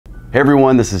Hey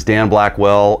everyone, this is Dan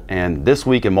Blackwell, and this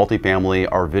week in multifamily,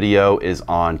 our video is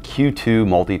on Q2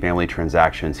 multifamily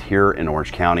transactions here in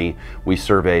Orange County. We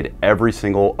surveyed every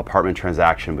single apartment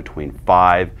transaction between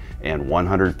 5 and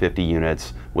 150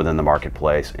 units within the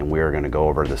marketplace, and we are going to go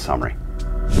over the summary.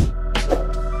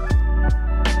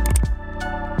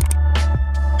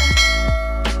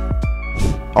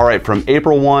 All right, from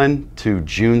April 1 to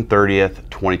June 30th,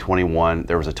 2021,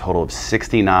 there was a total of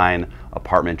 69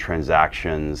 apartment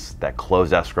transactions that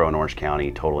closed escrow in Orange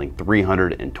County, totaling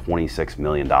 $326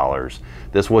 million.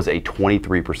 This was a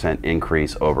 23%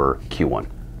 increase over Q1.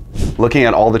 Looking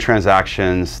at all the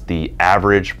transactions, the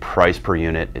average price per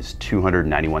unit is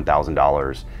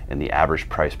 $291,000, and the average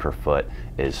price per foot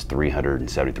is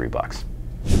 $373.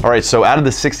 All right, so out of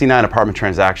the 69 apartment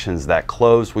transactions that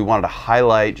closed, we wanted to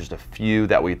highlight just a few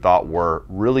that we thought were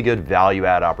really good value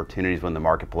add opportunities within the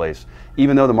marketplace.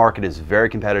 Even though the market is very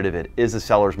competitive, it is a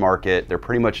seller's market. They're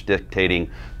pretty much dictating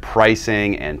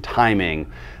pricing and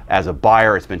timing. As a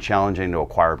buyer, it's been challenging to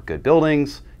acquire good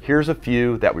buildings. Here's a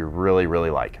few that we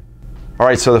really like. All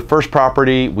right, so the first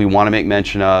property we want to make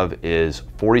mention of is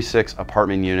 46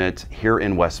 apartment units here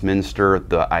in Westminster,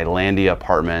 the Islandia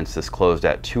Apartments. This closed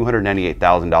at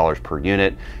 $298,000 per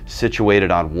unit,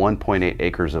 situated on 1.8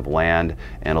 acres of land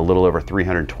and a little over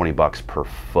 $320 per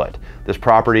foot. This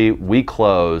property we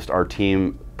closed, our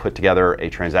team put together a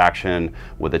transaction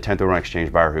with a 1031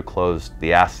 exchange buyer who closed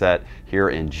the asset here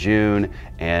in June,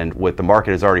 and with the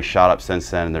market has already shot up since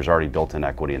then, and there's already built-in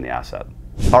equity in the asset.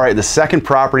 All right, the second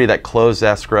property that closed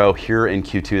escrow here in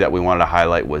Q2 that we wanted to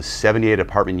highlight was 78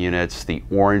 apartment units, the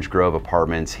Orange Grove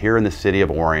Apartments here in the city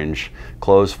of Orange,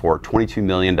 closed for $22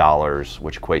 million,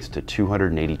 which equates to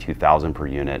 $282,000 per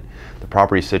unit. The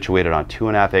property is situated on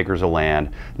 2.5 acres of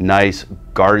land, nice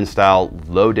garden style,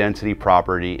 low density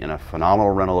property in a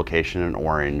phenomenal rental location in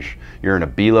Orange. You're in a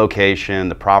B location.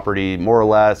 The property more or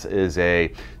less is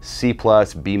a C+,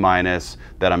 B-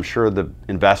 that I'm sure the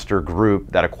investor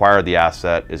group that acquired the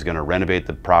asset is going to renovate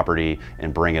the property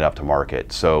and bring it up to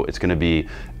market. So it's going to be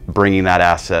bringing that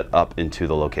asset up into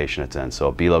the location it's in. So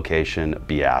a B location,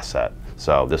 B asset.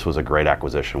 So this was a great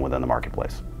acquisition within the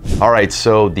marketplace. All right,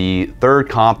 so the third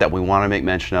comp that we want to make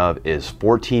mention of is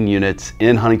 14 units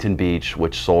in Huntington Beach,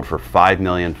 which sold for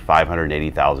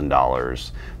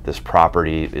 $5,580,000. This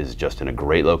property is just in a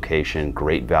great location,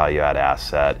 great value add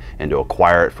asset, and to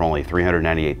acquire it for only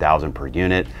 $398,000 per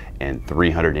unit and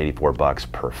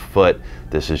 $384 per foot,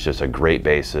 this is just a great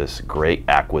basis, great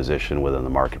acquisition within the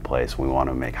marketplace we want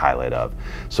to make highlight of.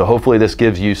 So hopefully this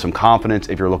gives you some confidence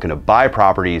if you're looking to buy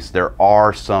properties. There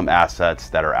are some assets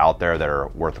that are out there that are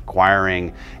worth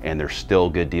acquiring, and there's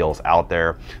still good deals out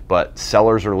there, but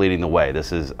sellers are leading the way.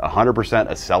 This is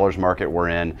 100% a seller's market we're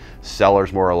in.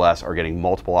 Sellers more or less are getting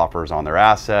multiple offers on their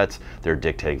assets. They're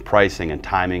dictating pricing and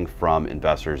timing from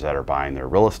investors that are buying their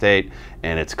real estate,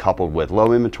 and it's coupled with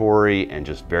low inventory and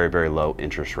just very low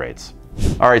interest rates.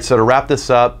 All right, so to wrap this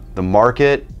up, the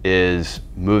market is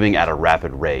moving at a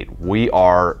rapid rate. We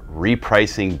are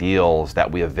repricing deals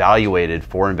that we evaluated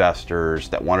for investors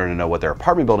that wanted to know what their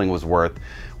apartment building was worth.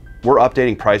 We're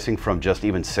updating pricing from just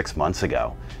even 6 months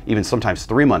ago, even sometimes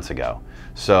 3 months ago.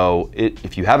 So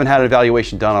if you haven't had an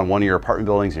evaluation done on one of your apartment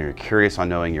buildings and you're curious on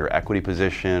knowing your equity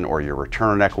position or your return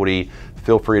on equity,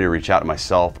 feel free to reach out to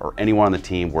myself or anyone on the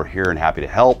team. We're here and happy to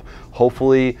help.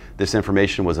 Hopefully this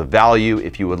information was of value.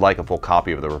 If you would like a full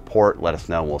copy of the report, let us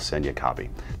know and we'll send you a copy.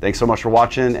 Thanks so much for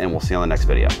watching, and we'll see you on the next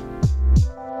video.